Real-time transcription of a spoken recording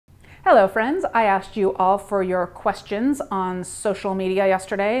Hello friends, I asked you all for your questions on social media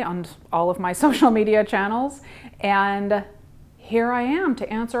yesterday, on all of my social media channels, and here I am to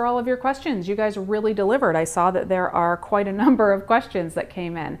answer all of your questions. You guys really delivered. I saw that there are quite a number of questions that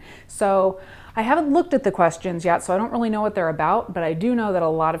came in. So I haven't looked at the questions yet, so I don't really know what they're about, but I do know that a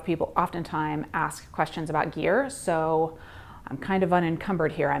lot of people oftentimes ask questions about gear, so I'm kind of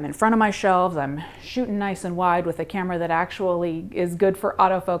unencumbered here. I'm in front of my shelves, I'm shooting nice and wide with a camera that actually is good for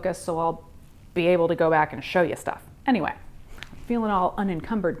autofocus, so I'll be able to go back and show you stuff. Anyway, I'm feeling all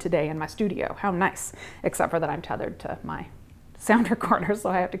unencumbered today in my studio. How nice, except for that I'm tethered to my sound recorder, so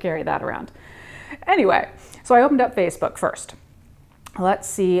I have to carry that around. Anyway, so I opened up Facebook first. Let's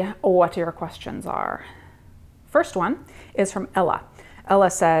see what your questions are. First one is from Ella. Ella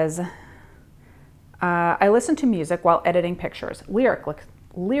says, I listen to music while editing pictures,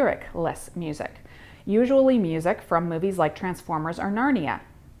 lyricless music, usually music from movies like Transformers or Narnia.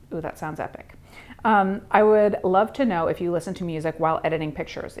 Ooh, that sounds epic. I would love to know if you listen to music while editing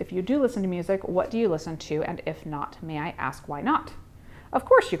pictures. If you do listen to music, what do you listen to? And if not, may I ask why not? Of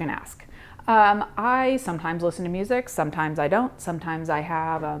course you can ask. I sometimes listen to music, sometimes I don't. Sometimes I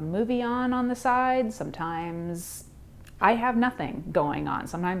have a movie on the side, sometimes I have nothing going on.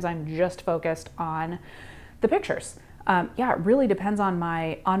 Sometimes I'm just focused on the pictures. Yeah, it really depends on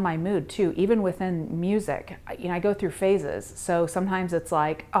my mood too. Even within music, I go through phases. So sometimes it's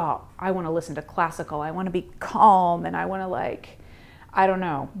like, oh, I want to listen to classical. I want to be calm, and I want to I don't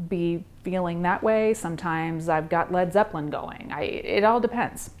know, be feeling that way. Sometimes I've got Led Zeppelin going. It all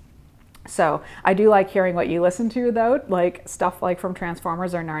depends. So I do like hearing what you listen to though, like stuff like from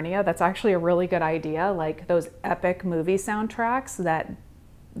Transformers or Narnia. That's actually a really good idea. Like those epic movie soundtracks that,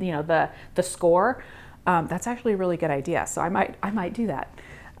 the score, that's actually a really good idea. So I might do that.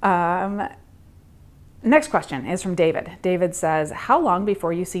 Next question is from David. David says, how long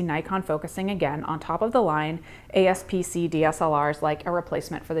before you see Nikon focusing again on top of the line ASPC DSLRs like a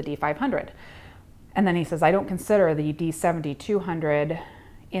replacement for the D500? And then he says, I don't consider the D7200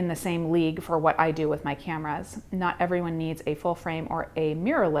 in the same league for what I do with my cameras. Not everyone needs a full frame or a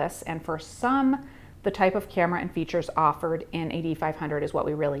mirrorless, and for some, the type of camera and features offered in a D500 is what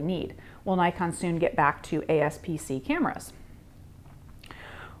we really need. Will Nikon soon get back to ASPC cameras?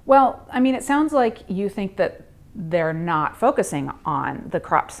 Well, I mean, it sounds like you think that they're not focusing on the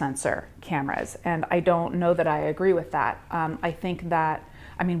crop sensor cameras, and I don't know that I agree with that. I think that,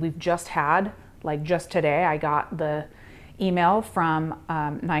 we've just had, just today, I got the email from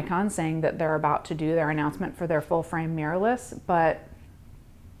Nikon saying that they're about to do their announcement for their full frame mirrorless, but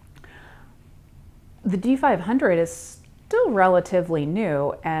the D500 is still relatively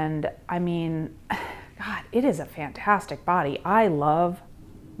new, and God, it is a fantastic body. I love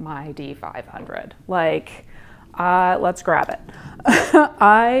my D500. Let's grab it.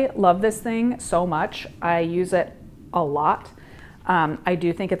 I love this thing so much. I use it a lot. I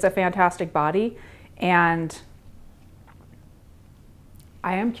do think it's a fantastic body, and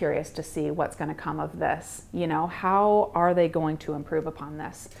I am curious to see what's going to come of this. How are they going to improve upon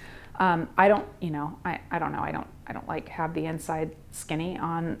this? I don't know. I don't like have the inside skinny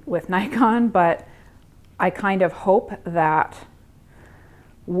on with Nikon, but I kind of hope that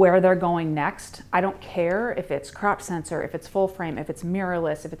where they're going next, I don't care if it's crop sensor, if it's full frame, if it's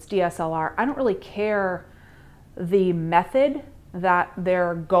mirrorless, if it's DSLR. I don't really care the method that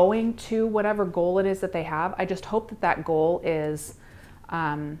they're going to, whatever goal it is that they have. I just hope that that goal is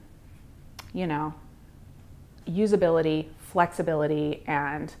usability, flexibility,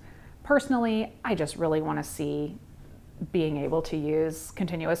 and personally, I just really want to see being able to use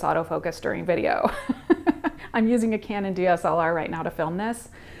continuous autofocus during video. I'm using a Canon DSLR right now to film this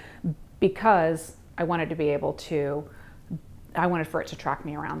because I wanted to be able to, I wanted for it to track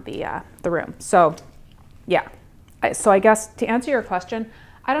me around the room. So yeah, so I guess to answer your question,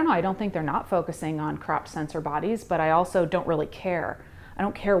 I don't know, I don't think they're not focusing on crop sensor bodies, but I also don't really care. I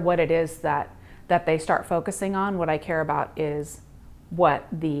don't care what it is that they start focusing on. What I care about is what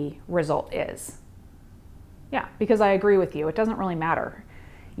the result is. Yeah, because I agree with you. It doesn't really matter.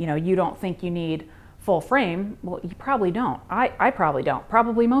 You don't think you need full frame. Well, you probably don't. I probably don't.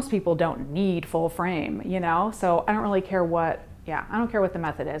 Probably most people don't need full frame, So I don't really care I don't care what the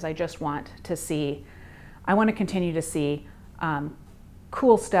method is. I just want to see, I want to continue to see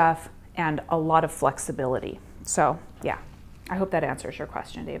cool stuff and a lot of flexibility. So yeah. I hope that answers your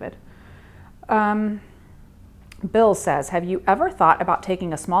question, David. Bill says, have you ever thought about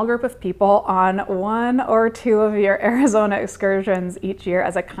taking a small group of people on 1 or 2 of your Arizona excursions each year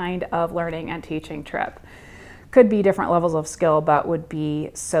as a kind of learning and teaching trip? Could be different levels of skill, but would be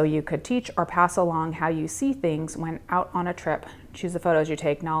so you could teach or pass along how you see things when out on a trip Choose the photos you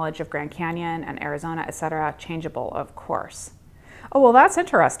take, knowledge of Grand Canyon and Arizona, etc. Changeable, of course. Oh, well, that's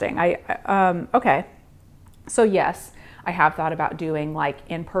interesting. Okay. So yes, I have thought about doing like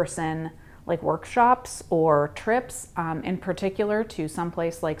in-person like workshops or trips, in particular to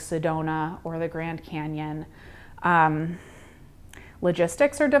someplace like Sedona or the Grand Canyon.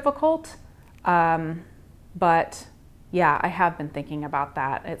 Logistics are difficult, but yeah, I have been thinking about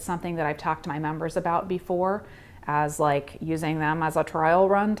that. It's something that I've talked to my members about before, as like using them as a trial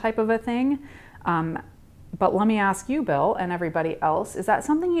run type of a thing. But let me ask you, Bill, and everybody else, is that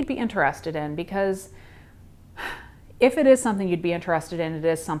something you'd be interested in? Because if it is something you'd be interested in, it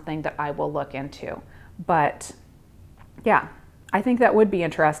is something that I will look into. But yeah, I think that would be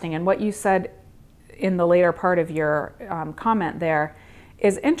interesting. And what you said in the later part of your comment there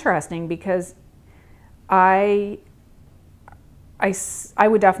is interesting, because I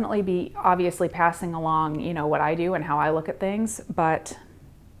would definitely be obviously passing along, you know, what I do and how I look at things, but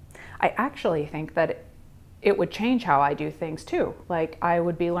I actually think that it would change how I do things too. Like I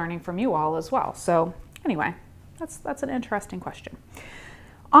would be learning from you all as well. So anyway, that's an interesting question.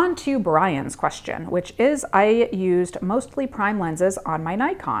 On to Brian's question, which is, I used mostly prime lenses on my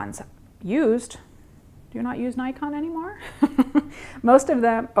Nikons. Used? Do you not use Nikon anymore? Most of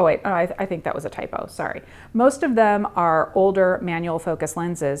them, I think that was a typo, sorry. Most of them are older manual focus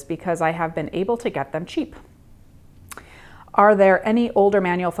lenses because I have been able to get them cheap. Are there any older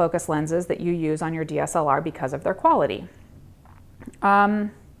manual focus lenses that you use on your DSLR because of their quality?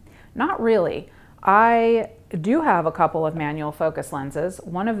 Not really. I do have a couple of manual focus lenses.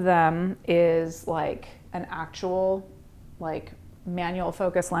 One of them is like an actual like manual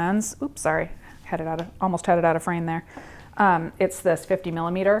focus lens. Oops, sorry. Almost had it out of frame there. It's this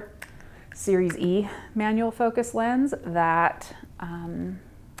 50mm Series E manual focus lens that, are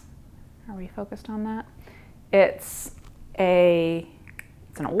we focused on that? It's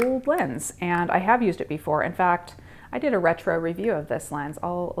an old lens, and I have used it before. In fact, I did a retro review of this lens.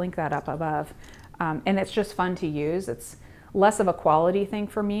 I'll link that up above. And it's just fun to use. It's less of a quality thing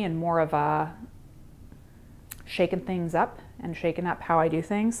for me and more of a shaking things up and shaking up how I do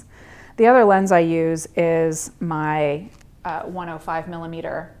things. The other lens I use is my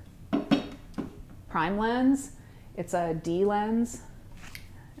 105mm prime lens. It's a D lens,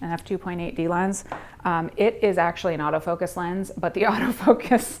 an f2.8 D lens. It is actually an autofocus lens, but the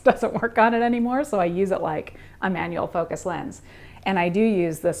autofocus doesn't work on it anymore, so I use it like a manual focus lens. And I do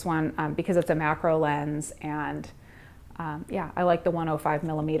use this one because it's a macro lens, and yeah, I like the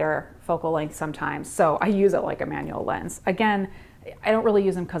 105mm focal length sometimes, so I use it like a manual lens. Again, I don't really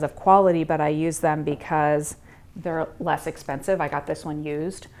use them because of quality, but I use them because they're less expensive. I got this one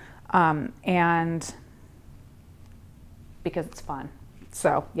used, and because it's fun.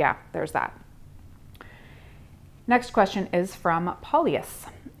 So yeah, there's that. Next question is from Paulius.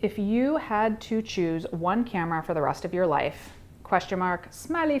 If you had to choose one camera for the rest of your life, question mark,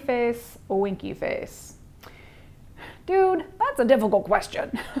 smiley face, winky face. Dude, that's a difficult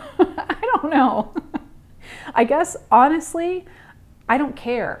question. I don't know. I guess, honestly, I don't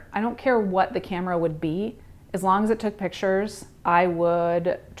care. I don't care what the camera would be. As long as it took pictures, I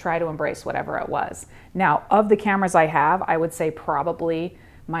would try to embrace whatever it was. Now, of the cameras I have, I would say probably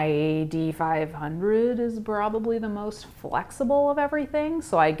my D500 is probably the most flexible of everything.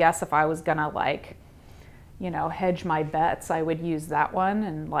 So I guess if I was gonna like, you know, hedge my bets, I would use that one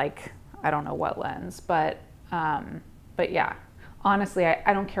and like, I don't know what lens, but yeah, honestly,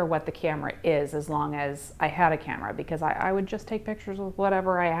 I don't care what the camera is as long as I had a camera, because I would just take pictures with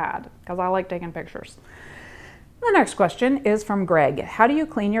whatever I had because I like taking pictures. The next question is from Greg. How do you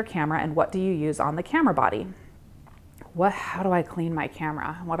clean your camera and what do you use on the camera body? How do I clean my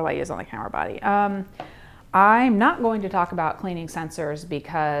camera? What do I use on the camera body? I'm not going to talk about cleaning sensors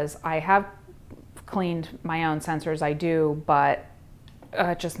because I have cleaned my own sensors, I do, but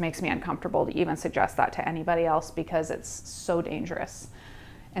it just makes me uncomfortable to even suggest that to anybody else because it's so dangerous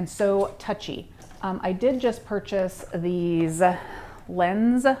and so touchy. I did just purchase these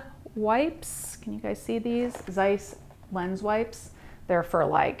lens wipes. Can you guys see these? Zeiss lens wipes. They're for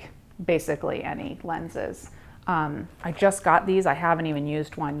like basically any lenses. I just got these. I haven't even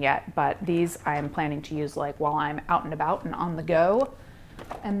used one yet, but these I'm planning to use like while I'm out and about and on the go.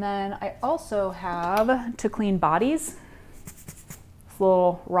 And then I also have to clean bodies. This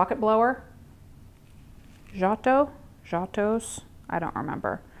little rocket blower. Jatos? I don't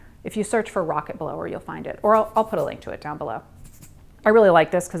remember. If you search for rocket blower, you'll find it. Or I'll put a link to it down below. I really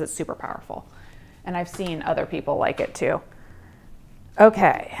like this because it's super powerful. And I've seen other people like it too.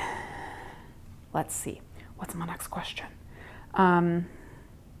 Okay, let's see. What's my next question? Jan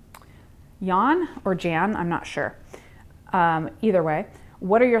or Jan, I'm not sure. Either way,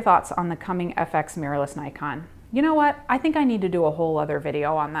 what are your thoughts on the coming FX mirrorless Nikon? You know what? I think I need to do a whole other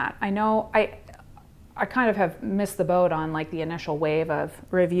video on that. I know I kind of have missed the boat on like the initial wave of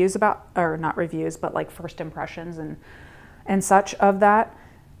reviews about, or not reviews, but like first impressions and such of that.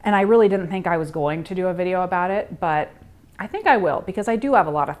 And I really didn't think I was going to do a video about it, but I think I will because I do have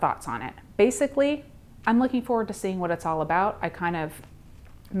a lot of thoughts on it. Basically, I'm looking forward to seeing what it's all about. I kind of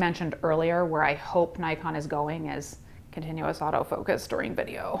mentioned earlier where I hope Nikon is going is continuous autofocus during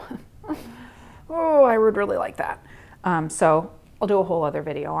video. Oh, I would really like that. So I'll do a whole other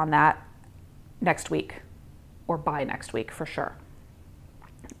video on that next week, or by next week for sure.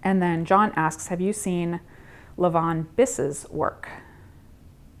 And then John asks, have you seen Levon Biss's work?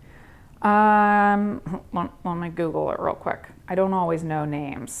 Let me Google it real quick. I don't always know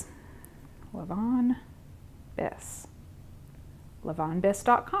names. Levon Biss.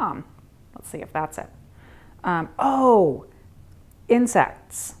 LevonBiss.com. Let's see if that's it. Oh,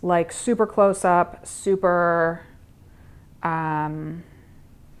 insects, like super close up, super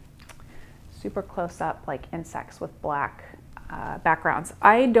close up, like insects with black backgrounds.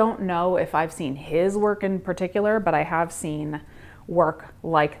 I don't know if I've seen his work in particular, but I have seen work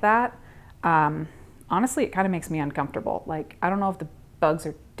like that. Honestly, it kind of makes me uncomfortable. Like, I don't know if the bugs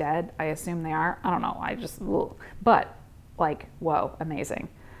are dead. I assume they are. I don't know. But like, whoa, amazing.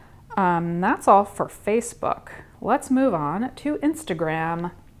 That's all for Facebook. Let's move on to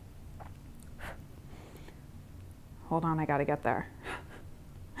Instagram. Hold on, I gotta get there.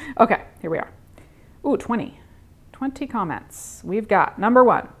 Okay, here we are. Ooh, 20 comments. We've got number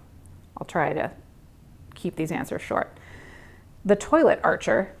 1. I'll try to keep these answers short. The Toilet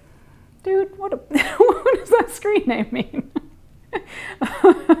Archer. Dude, what does that screen name mean?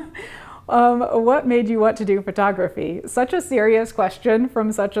 What made you want to do photography? Such a serious question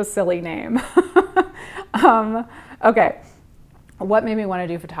from such a silly name. Okay, what made me want to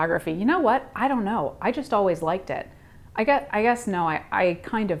do photography? You know what? I don't know. I just always liked it. I guess no, I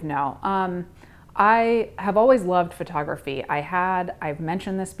kind of know. I have always loved photography. I've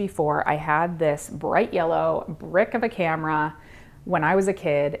mentioned this before, I had this bright yellow brick of a camera when I was a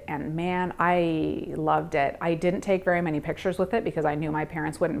kid, and man, I loved it. I didn't take very many pictures with it because I knew my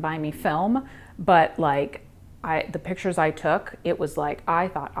parents wouldn't buy me film, but like the pictures I took, it was like, I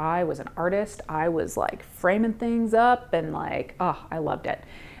thought I was an artist. I was like framing things up and like, oh, I loved it.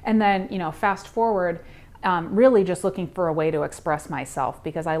 And then, you know, fast forward, really just looking for a way to express myself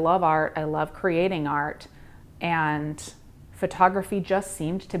because I love art, I love creating art, and photography just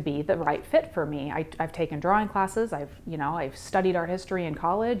seemed to be the right fit for me. I've taken drawing classes, I've studied art history in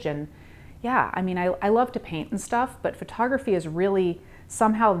college, and yeah, I mean, I love to paint and stuff, but photography is really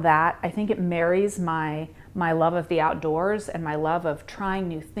somehow that, I think it marries my love of the outdoors and my love of trying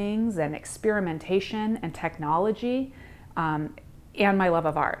new things and experimentation and technology, and my love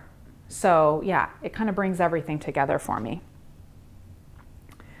of art. So yeah, it kind of brings everything together for me.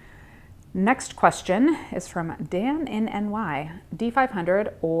 Next question is from Dan in NY.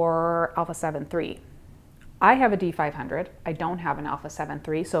 D500 or Alpha 7 III? I have a D500. I don't have an Alpha 7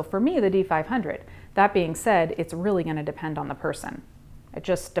 III. So for me, the D500. That being said, it's really going to depend on the person. It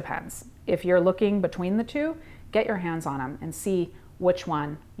just depends. If you're looking between the two, get your hands on them and see which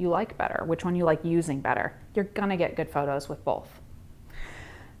one you like better, which one you like using better. You're going to get good photos with both.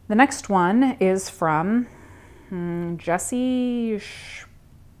 The next one is from Jesse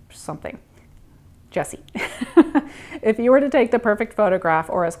something. Jesse. If you were to take the perfect photograph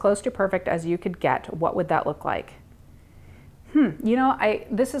or as close to perfect as you could get, what would that look like? You know,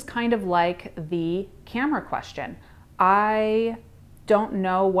 this is kind of like the camera question. I don't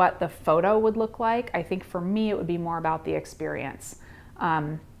know what the photo would look like. I think for me, it would be more about the experience.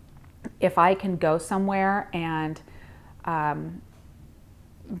 If I can go somewhere and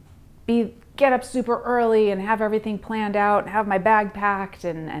get up super early and have everything planned out and have my bag packed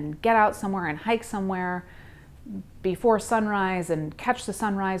and get out somewhere and hike somewhere before sunrise and catch the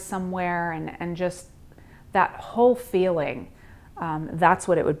sunrise somewhere and just that whole feeling, that's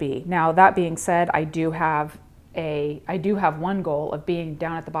what it would be. Now, that being said, I do have one goal of being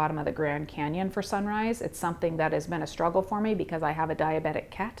down at the bottom of the Grand Canyon for sunrise. It's something that has been a struggle for me because I have a diabetic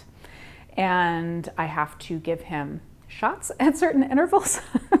cat and I have to give him shots at certain intervals.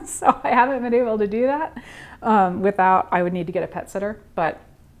 So I haven't been able to do that I would need to get a pet sitter. But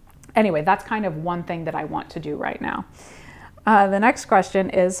anyway, that's kind of one thing that I want to do right now. The next question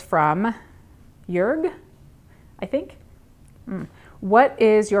is from Jörg, I think. What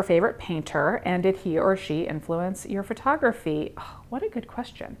is your favorite painter and did he or she influence your photography? Oh, what a good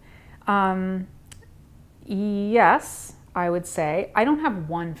question. Yes, I would say. I don't have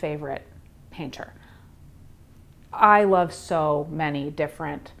one favorite painter. I love so many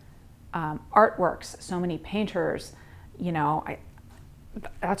different artworks, so many painters, you know,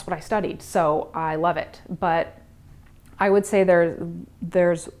 that's what I studied, so I love it. But I would say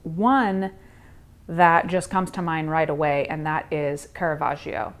there's one that just comes to mind right away, and that is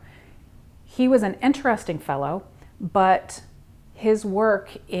Caravaggio. He was an interesting fellow, but his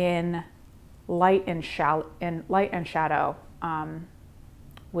work in light and shadow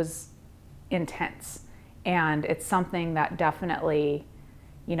was intense. And it's something that definitely,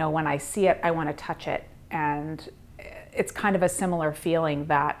 you know, when I see it, I want to touch it. And it's kind of a similar feeling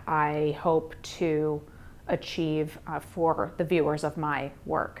that I hope to achieve for the viewers of my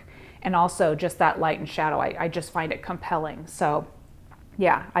work. And also just that light and shadow, I just find it compelling. So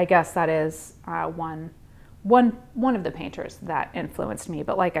yeah, I guess that is one of the painters that influenced me.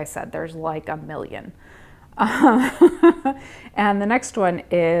 But like I said, there's like a million. And the next one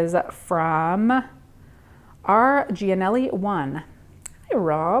is from R. Gianelli 1. Hi,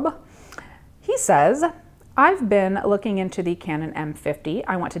 Rob. He says, I've been looking into the Canon M50.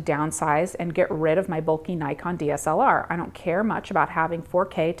 I want to downsize and get rid of my bulky Nikon DSLR. I don't care much about having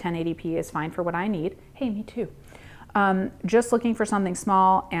 4K, 1080p is fine for what I need. Hey, me too. Just looking for something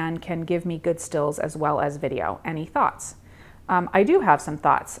small and can give me good stills as well as video. Any thoughts? I do have some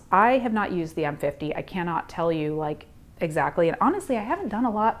thoughts. I have not used the M50. I cannot tell you like exactly. And honestly, I haven't done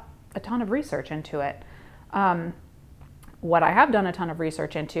a ton of research into it. What I have done a ton of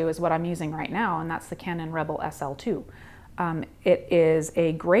research into is what I'm using right now, and that's the Canon Rebel SL2. It is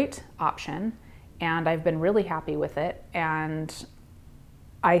a great option, and I've been really happy with it. And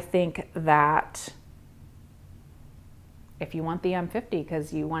I think that if you want the M50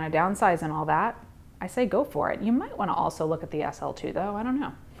 because you want to downsize and all that, I say go for it. You might want to also look at the SL2 though, I don't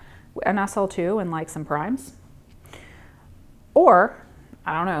know. An SL2 and like some primes. Or,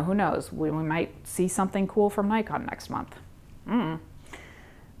 I don't know, who knows? We might see something cool from Nikon next month.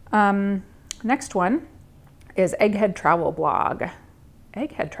 Next one is Egghead Travel Blog.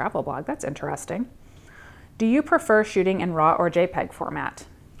 Egghead Travel Blog, that's interesting. Do you prefer shooting in RAW or JPEG format?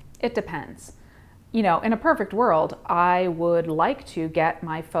 It depends. You know, in a perfect world, I would like to get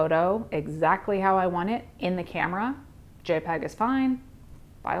my photo exactly how I want it in the camera. JPEG is fine,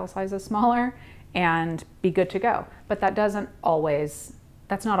 file size is smaller, and be good to go. But that's not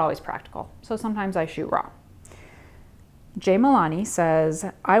always practical. So sometimes I shoot RAW. Jay Milani says,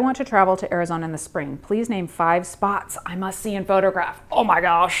 I want to travel to Arizona in the spring. Please name 5 spots I must see and photograph. Oh my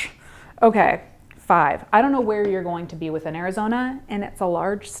gosh. Okay, 5. I don't know where you're going to be within Arizona, and it's a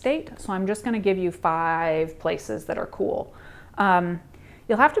large state, so I'm just going to give you 5 places that are cool.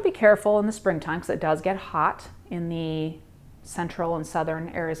 You'll have to be careful in the springtime because it does get hot in the central and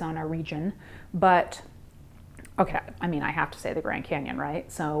southern Arizona region, but okay, I mean, I have to say the Grand Canyon,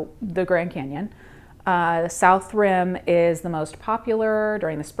 right? So the Grand Canyon. The South Rim is the most popular.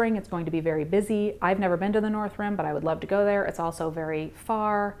 During the spring, it's going to be very busy. I've never been to the North Rim, but I would love to go there. It's also very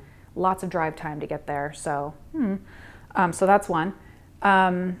far, lots of drive time to get there. So, so that's one.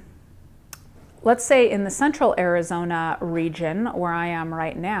 Let's say in the central Arizona region where I am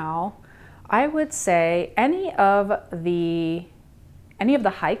right now, I would say any of the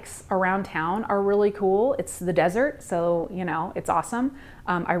hikes around town are really cool. It's the desert, so you know, it's awesome.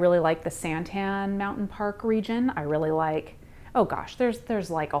 I really like the Santan Mountain Park region. I really like, oh gosh, there's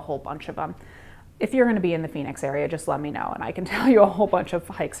like a whole bunch of them. If you're gonna be in the Phoenix area, just let me know and I can tell you a whole bunch of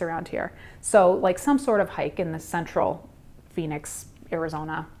hikes around here. So like some sort of hike in the central Phoenix,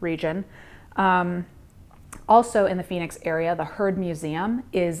 Arizona region. Also in the Phoenix area, the Heard Museum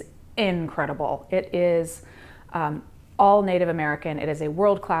is incredible. It is all Native American. It is a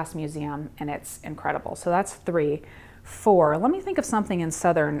world-class museum and it's incredible. So that's 3. 4, let me think of something in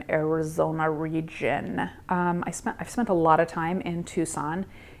southern Arizona region. I've spent a lot of time in Tucson,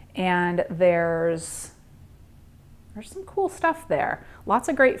 and there's some cool stuff there. Lots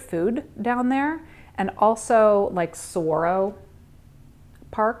of great food down there, and also like Saguaro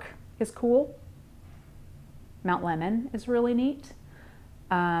Park is cool. Mount Lemmon is really neat.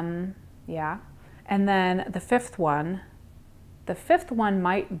 Yeah. And then the fifth one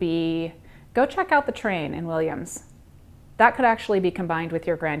might be, go check out the train in Williams. That could actually be combined with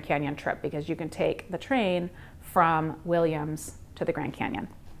your Grand Canyon trip because you can take the train from Williams to the Grand Canyon.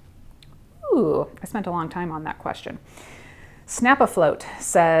 Ooh, I spent a long time on that question. Snap-A-Float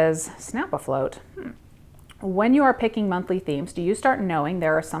says, Snap-A-Float, when you are picking monthly themes, do you start knowing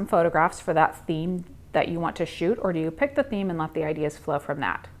there are some photographs for that theme that you want to shoot, or do you pick the theme and let the ideas flow from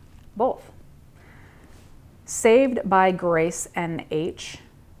that? Both. Saved by Grace NH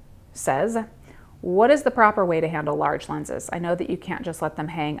says, What is the proper way to handle large lenses? I know that you can't just let them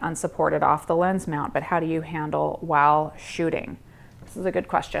hang unsupported off the lens mount, but how do you handle while shooting? This is a good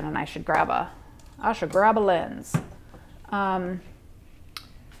question, and I should grab a lens.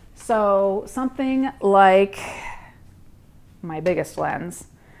 So something like my biggest lens,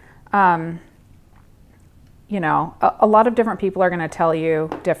 you know, a lot of different people are going to tell you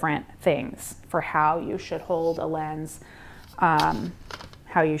different things for how you should hold a lens,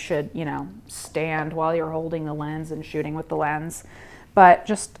 how you should, you know, stand while you're holding the lens and shooting with the lens. But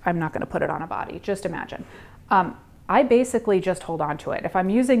just, I'm not going to put it on a body. Just imagine. I basically just hold on to it. If I'm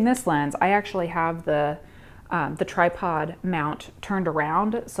using this lens, I actually have the tripod mount turned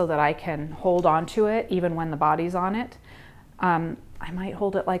around so that I can hold on to it even when the body's on it. I might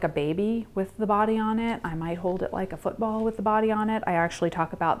hold it like a baby with the body on it. I might hold it like a football with the body on it. I actually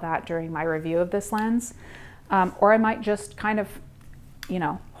talk about that during my review of this lens. Or I might just kind of, you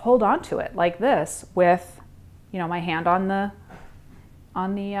know, hold on to it like this with, you know, my hand on the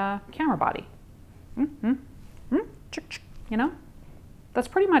camera body. You know, that's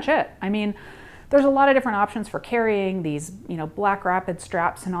pretty much it. I mean, there's a lot of different options for carrying these, you know, black rapid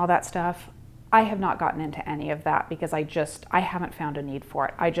straps and all that stuff. I have not gotten into any of that because I haven't found a need for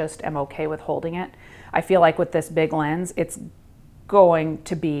it. I just am okay with holding it. I feel like with this big lens, it's going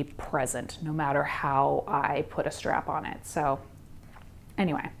to be present no matter how I put a strap on it. So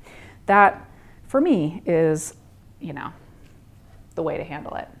anyway, that for me is, you know, the way to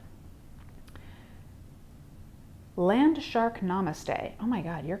handle it. Land Shark Namaste. Oh my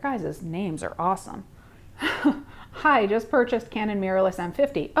God, your guys' names are awesome. Hi, just purchased Canon mirrorless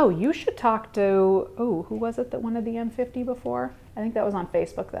M50. Oh, you should talk to, oh, who was it that wanted the M50 before? I think that was on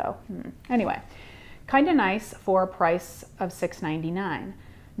Facebook though. Anyway, kind of nice for a price of $699.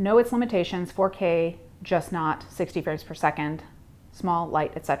 Know its limitations, 4K, just not 60 frames per second, small,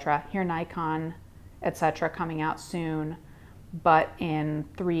 light, etc. Hear Nikon, etc. coming out soon, but in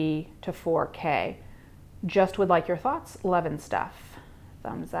 3 to 4K. Just would like your thoughts. Love and stuff.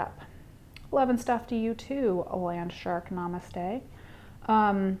 Thumbs up. Love and stuff to you too, Land Shark Namaste.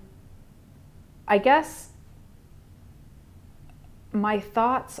 I guess my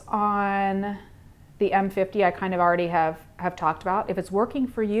thoughts on the M50 I kind of already have talked about. If it's working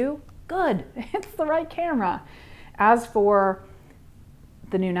for you, good. It's the right camera. As for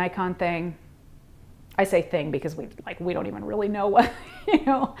the new Nikon thing, I say thing because we don't even really know what, you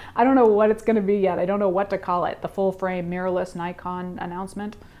know, I don't know what it's going to be yet. I don't know what to call it. The full frame mirrorless Nikon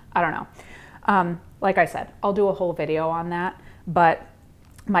announcement. I don't know. Like I said, I'll do a whole video on that, but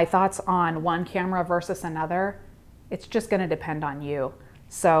my thoughts on one camera versus another, it's just going to depend on you.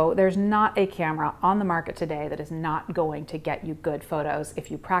 So there's not a camera on the market today that is not going to get you good photos. If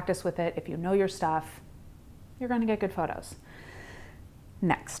you practice with it, if you know your stuff, you're going to get good photos.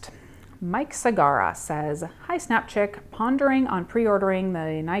 Next. Mike Sagara says, hi Snapchick, pondering on pre-ordering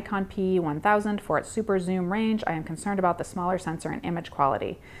the Nikon P1000 for its super zoom range. I am concerned about the smaller sensor and image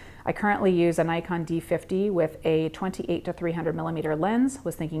quality. I currently use a Nikon D50 with a 28 to 300 millimeter lens.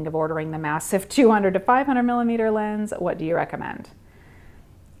 Was thinking of ordering the massive 200 to 500 millimeter lens. What do you recommend?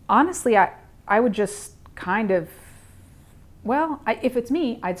 Honestly, I would just kind of, well, if it's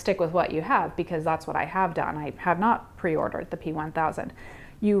me, I'd stick with what you have because that's what I have done. I have not pre-ordered the P1000.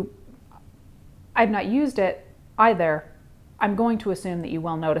 I've not used it either. I'm going to assume that you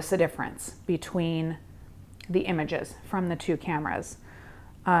will notice a difference between the images from the two cameras,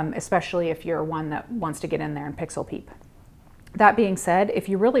 especially if you're one that wants to get in there and pixel peep. That being said, if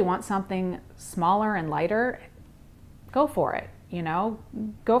you really want something smaller and lighter, go for it, you know,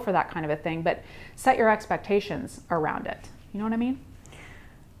 go for that kind of a thing, but set your expectations around it. You know what I mean?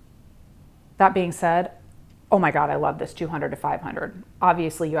 That being said, oh my God, I love this 200 to 500.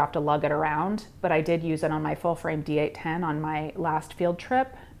 Obviously you have to lug it around, but I did use it on my full frame D810 on my last field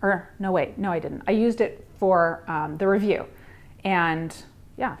trip. Or no, wait, no, I didn't. I used it for the review and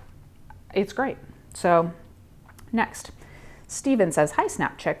yeah, it's great. So next, Steven says, hi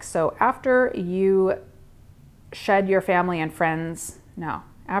Snapchick. So after you shed your family and friends, no,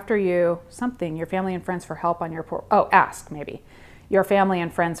 after you, your family and friends for help on your, ask maybe. Your family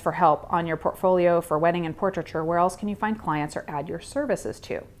and friends for help on your portfolio for wedding and portraiture, where else can you find clients or add your services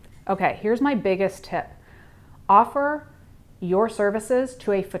to? Okay, here's my biggest tip. Offer your services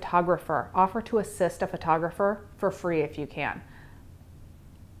to a photographer. Offer to assist a photographer for free if you can.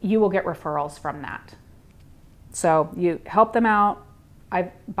 You will get referrals from that. So you help them out.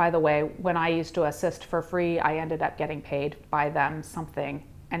 By the way, when I used to assist for free, I ended up getting paid by them something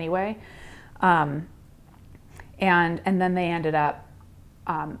anyway. And then they ended up,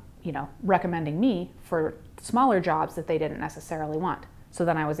 you know, recommending me for smaller jobs that they didn't necessarily want. So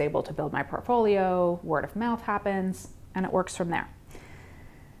then I was able to build my portfolio, word of mouth happens, and it works from there.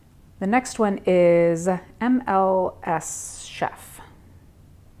 The next one is MLS Chef.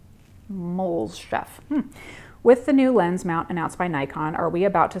 Moles Chef. With the new lens mount announced by Nikon, are we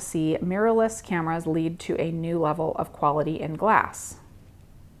about to see mirrorless cameras lead to a new level of quality in glass?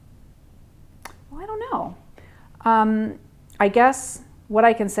 Well, I don't know. I guess what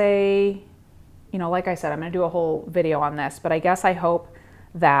I can say, you know, like I said, I'm going to do a whole video on this, but I guess I hope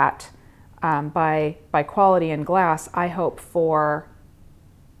that by quality in glass, I hope for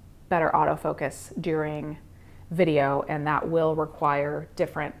better autofocus during video, and that will require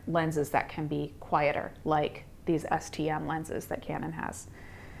different lenses that can be quieter, like these STM lenses that Canon has.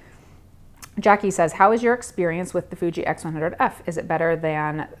 Jackie says, how is your experience with the Fuji X100F? Is it better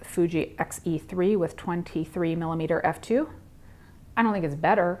than Fuji X-E3 with 23mm f2? I don't think it's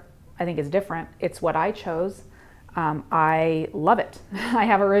better. I think it's different. It's what I chose. I love it. I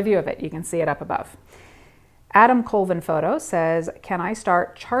have a review of it. You can see it up above. Adam Colvin Photo says, can I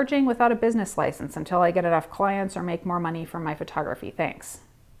start charging without a business license until I get enough clients or make more money from my photography? Thanks.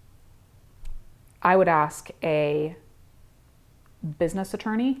 I would ask a business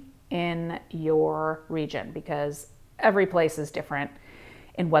attorney in your region because every place is different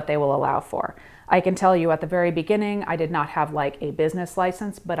in what they will allow for. I can tell you at the very beginning, I did not have like a business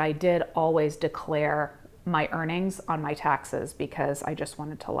license, but I did always declare my earnings on my taxes because I just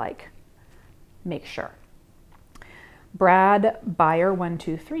wanted to like make sure. Brad Buyer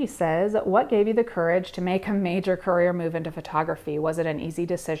 123 says, what gave you the courage to make a major career move into photography? Was it an easy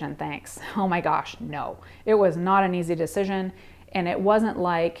decision? Thanks. Oh my gosh, no. It was not an easy decision, and it wasn't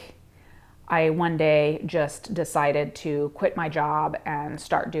like I one day just decided to quit my job and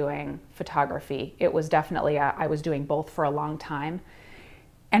start doing photography. It was definitely, I was doing both for a long time.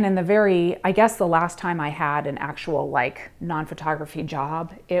 And in the very, I guess the last time I had an actual like non-photography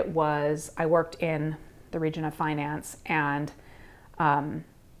job, it was, I worked in the region of finance, and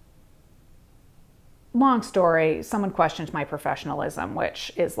long story, someone questioned my professionalism,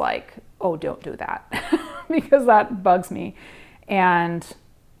 which is like, oh, don't do that because that bugs me. And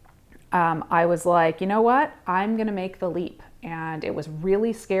I was like, you know what? I'm going to make the leap. And it was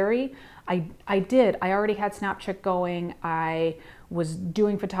really scary. I already had Snapchat going. I was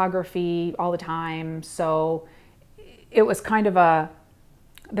doing photography all the time. So it was kind of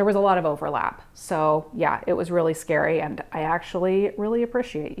there was a lot of overlap. So yeah, it was really scary. And I actually really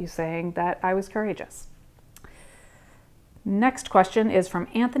appreciate you saying that I was courageous. Next question is from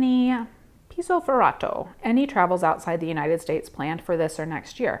Anthony Pisoferrato. Any travels outside the United States planned for this or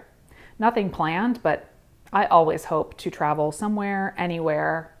next year? Nothing planned, but I always hope to travel somewhere,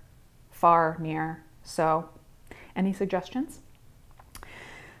 anywhere, far, near. So any suggestions?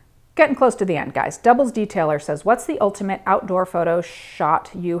 Getting close to the end, guys. Doubles Detailer says, what's the ultimate outdoor photo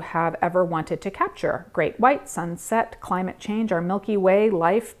shot you have ever wanted to capture? Great white, sunset, climate change, our Milky Way,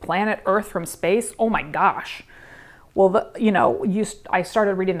 life, planet Earth from space. Oh my gosh. Well, I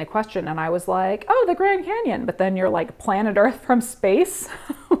started reading the question and I was like, oh, the Grand Canyon. But then you're like, planet Earth from space?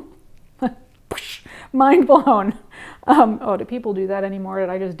 Mind blown. Oh, do people do that anymore? Did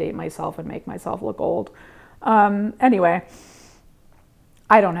I just date myself and make myself look old? Anyway.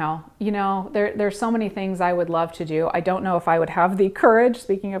 I don't know. There's so many things I would love to do. I don't know if I would have the courage,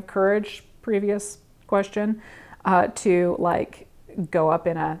 speaking of courage, previous question, to like go up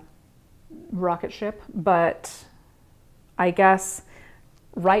in a rocket ship. But I guess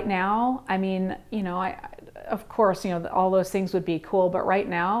right now, I mean, of course, all those things would be cool. But right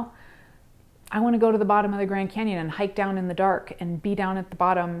now, I want to go to the bottom of the Grand Canyon and hike down in the dark and be down at the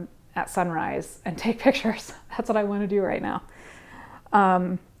bottom at sunrise and take pictures. That's what I want to do right now.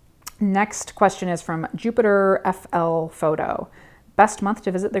 Next question is from Jupiter FL Photo. Best month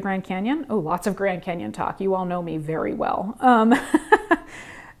to visit the Grand Canyon? Oh, lots of Grand Canyon talk. You all know me very well.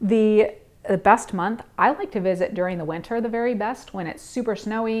 The best month, I like to visit during the winter, the very best, when it's super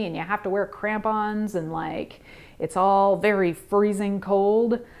snowy and you have to wear crampons and like it's all very freezing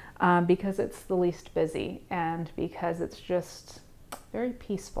cold, because it's the least busy and because it's just very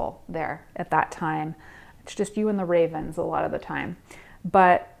peaceful there at that time. It's just you and the ravens a lot of the time.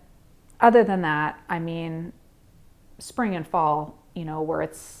 But other than that, I mean, spring and fall, where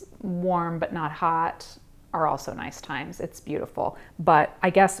it's warm but not hot, are also nice times. It's beautiful. But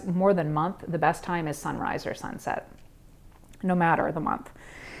I guess more than month, the best time is sunrise or sunset, no matter the month.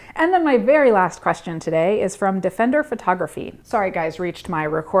 And then my very last question today is from Defender Photography. Sorry guys, reached my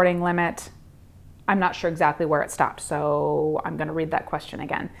recording limit. I'm not sure exactly where it stopped, so I'm going to read that question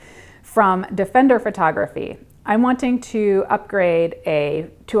again. From Defender Photography, I'm wanting to upgrade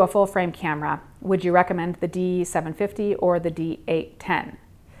to a full frame camera. Would you recommend the D750 or the D810?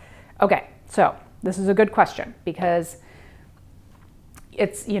 Okay, so this is a good question because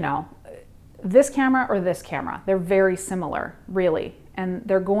it's, you know, this camera or this camera, they're very similar, really, and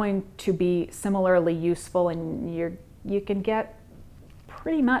they're going to be similarly useful, and you can get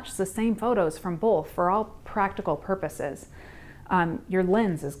pretty much the same photos from both for all practical purposes. Your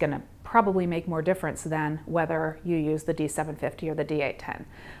lens is going to probably make more difference than whether you use the D750 or the D810.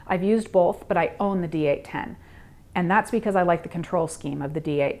 I've used both, but I own the D810. And that's because I like the control scheme of the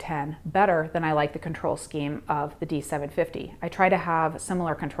D810 better than I like the control scheme of the D750. I try to have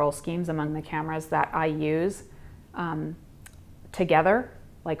similar control schemes among the cameras that I use together.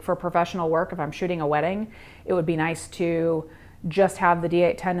 Like for professional work, if I'm shooting a wedding, it would be nice to just have the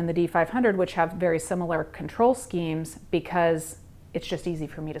D810 and the D500, which have very similar control schemes, because it's just easy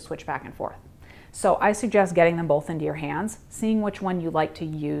for me to switch back and forth. So I suggest getting them both into your hands, seeing which one you like to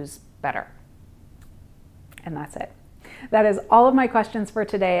use better. And that's it. That is all of my questions for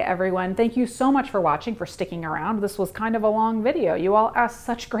today, everyone. Thank you so much for watching, for sticking around. This was kind of a long video. You all asked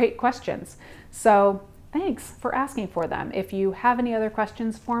such great questions. So thanks for asking for them. If you have any other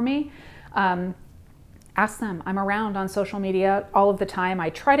questions for me, ask them. I'm around on social media all of the time.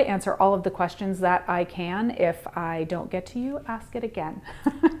 I try to answer all of the questions that I can. If I don't get to you, ask it again.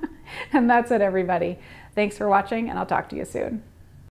 And that's it, everybody. Thanks for watching, and I'll talk to you soon.